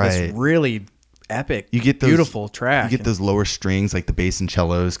up into this really epic, you get beautiful track. You get those lower strings like the bass and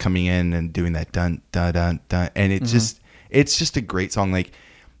cellos coming in and doing that dun dun dun dun, and it's just a great song. Like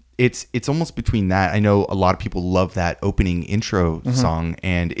it's almost between that. I know a lot of people love that opening intro song,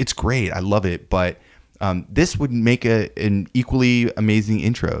 and it's great. I love it, but this would make an equally amazing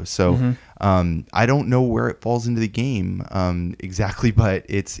intro. So I don't know where it falls into the game exactly, but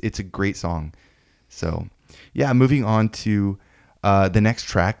it's a great song. So yeah, moving on to the next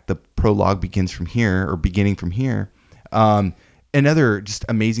track, the Prologue Beginning from Here. Another just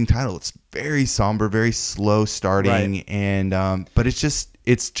amazing title. It's very somber, very slow starting, and but it's just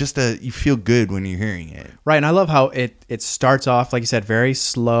you feel good when you're hearing it. Right, and I love how it starts off, like you said, very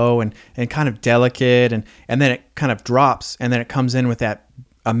slow and kind of delicate, and then it kind of drops, and then it comes in with that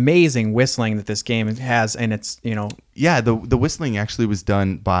amazing whistling that this game has, and it's yeah, the whistling actually was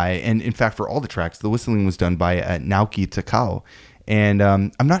done by, and in fact for all the tracks, the whistling was done by Naoki Takao. And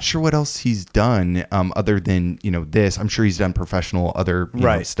I'm not sure what else he's done other than this. I'm sure he's done professional other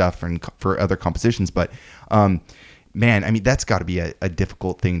stuff and for other compositions. But man, I mean that's got to be a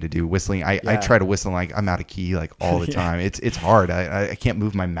difficult thing to do. Whistling, I try to whistle like I'm out of key like all the time. It's hard. I can't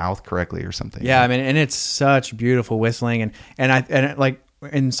move my mouth correctly or something. Yeah, I mean, and it's such beautiful whistling, and like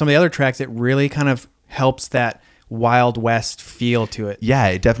in some of the other tracks, it really kind of helps that Wild West feel to it. Yeah,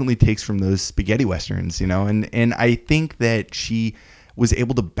 it definitely takes from those spaghetti westerns, and I think that she was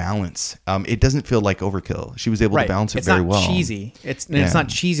able to balance. It doesn't feel like overkill. She was able to balance it very well. It's not cheesy. It's not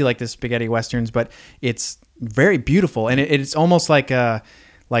cheesy like the spaghetti westerns, but it's very beautiful, and it's almost like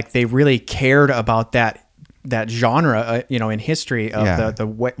they really cared about that genre, in history of the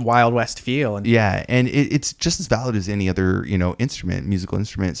Wild West feel. And and it's just as valid as any other musical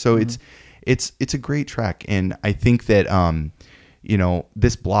instrument. So it's a great track, and I think that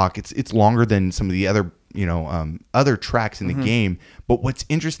this block it's longer than some of the other other tracks in the game. But what's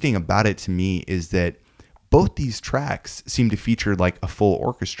interesting about it to me is that both these tracks seem to feature like a full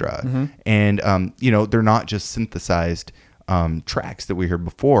orchestra, and they're not just synthesized tracks that we heard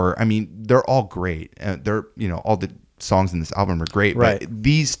before. I mean, they're all great. They're all the songs in this album are great, but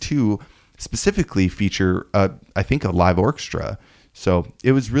these two specifically feature I think a live orchestra. So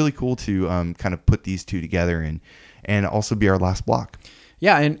it was really cool to kind of put these two together and also be our last block.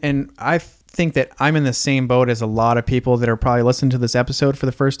 Yeah, and I think that I'm in the same boat as a lot of people that are probably listening to this episode for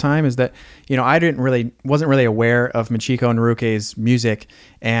the first time, is that I wasn't really aware of Michiko Naruke's music,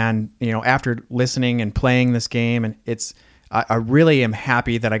 and after listening and playing this game, and I really am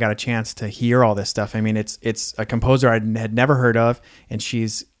happy that I got a chance to hear all this stuff. I mean, it's a composer I had never heard of, and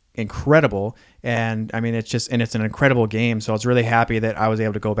she's incredible, and I mean it's an incredible game, so I was really happy that I was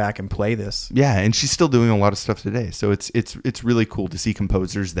able to go back and play this. Yeah, and she's still doing a lot of stuff today, so it's really cool to see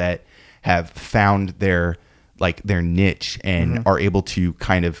composers that have found their niche and are able to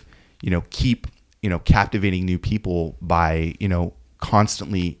kind of keep captivating new people by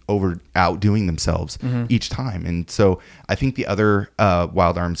constantly outdoing themselves each time. And so I think the other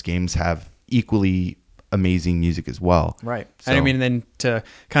Wild Arms games have equally amazing music as well. Right. So, and I mean, then to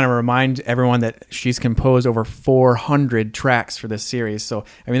kind of remind everyone that she's composed over 400 tracks for this series. So,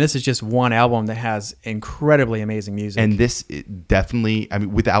 I mean, this is just one album that has incredibly amazing music. And this definitely, I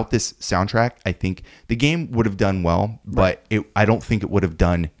mean, without this soundtrack, I think the game would have done well, but I don't think it would have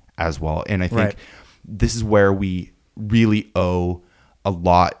done as well. And I think this is where we really owe a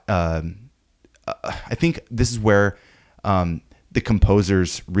lot. I think this is where the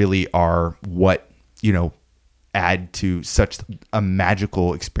composers really are what add to such a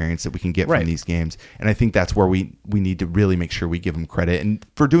magical experience that we can get from these games. And I think that's where we need to really make sure we give them credit. And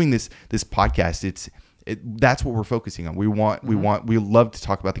for doing this podcast, that's what we're focusing on. We love to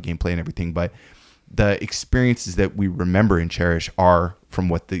talk about the gameplay and everything, but the experiences that we remember and cherish are from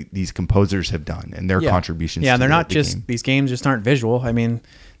what these composers have done and their contributions. Yeah, to they're not the just game. These games just aren't visual. I mean,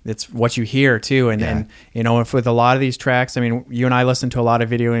 it's what you hear too. And you know, if with a lot of these tracks, I mean, you and I listen to a lot of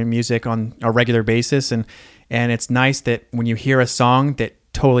video and music on a regular basis, and it's nice that when you hear a song that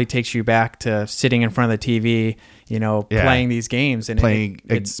totally takes you back to sitting in front of the TV, you know, playing these games and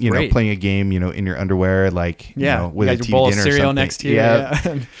it's great. Playing a game, you know, in your underwear, like, you know, with you a got TV your bowl of dinner cereal or something. next to you.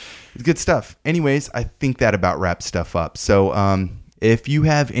 Yeah. It's good stuff. Anyways, I think that about wraps stuff up. So if you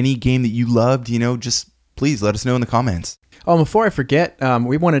have any game that you loved, you know, just please let us know in the comments. Oh, before I forget,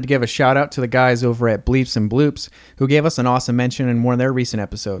 we wanted to give a shout out to the guys over at Bleeps and Bloops who gave us an awesome mention in one of their recent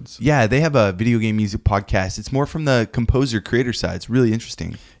episodes. Yeah, they have a video game music podcast. It's more from the composer creator side. It's really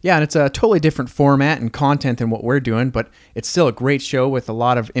interesting. Yeah, and it's a totally different format and content than what we're doing, but it's still a great show with a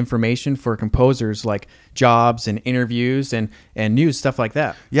lot of information for composers, like jobs and interviews and news, stuff like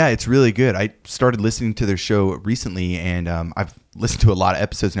that. Yeah, it's really good. I started listening to their show recently, and I've listened to a lot of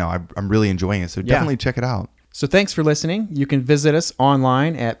episodes now. I'm really enjoying it, so definitely check it out. So thanks for listening. You can visit us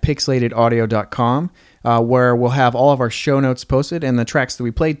online at pixelatedaudio.com, where we'll have all of our show notes posted and the tracks that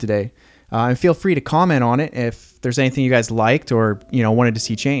we played today. And feel free to comment on it if there's anything you guys liked or, you know, wanted to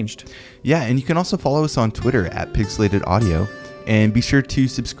see changed. Yeah, and you can also follow us on Twitter at pixelatedaudio, and be sure to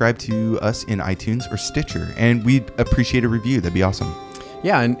subscribe to us in iTunes or Stitcher, and we'd appreciate a review. That'd be awesome.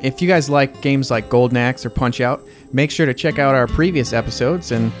 Yeah, and if you guys like games like Golden Axe or Punch-Out, make sure to check out our previous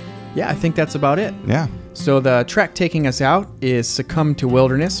episodes. And yeah, I think that's about it. Yeah. So the track taking us out is Succumb to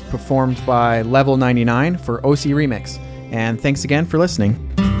Wilderness, performed by Level 99 for OC Remix. And thanks again for listening.